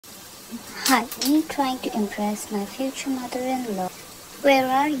Hi, me trying to impress my future mother-in-law. Where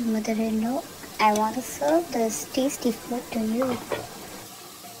are you, mother-in-law? I want to serve this tasty food to you.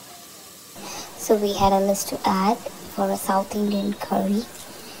 So we had a list to add for a South Indian curry,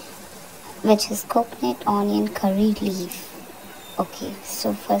 which is coconut onion curry leaf. Okay,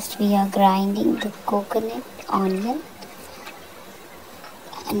 so first we are grinding the coconut onion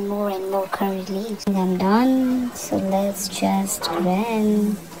and more curry leaves. I'm done, so let's just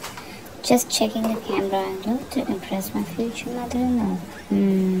grind. Just checking the camera angle to impress my future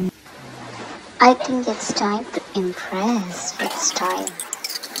mother-in-law. I think it's time to impress with style.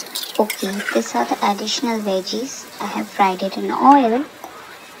 Okay, these are the additional veggies. I have fried it in oil.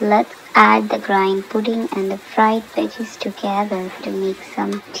 Let's add the grind pudding and the fried veggies together to make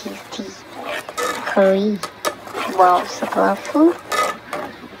some tasty curry. Wow, so colorful.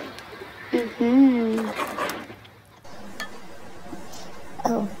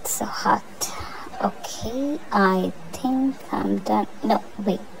 Oh, it's so hot. Okay, I think I'm done. No,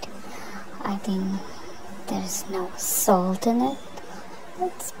 wait. I think there's no salt in it.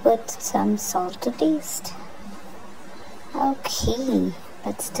 Let's put some salt to taste. Okay,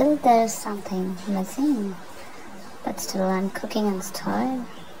 but still there's something missing. But still I'm cooking in style.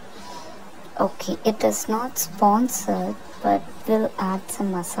 Okay, it is not sponsored, but we'll add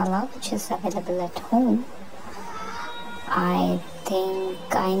some masala which is available at home. I think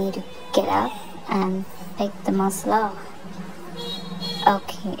I need to get up and pick the masala.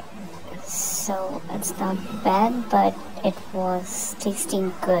 Okay, so it's not bad, but it was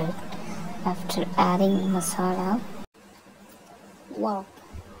tasting good after adding masala. Wow,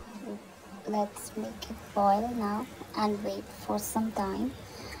 let's make it boil now and wait for some time.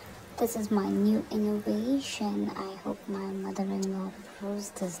 This is my new innovation. I hope my mother-in-law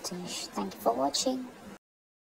approves this dish. Thank you for watching.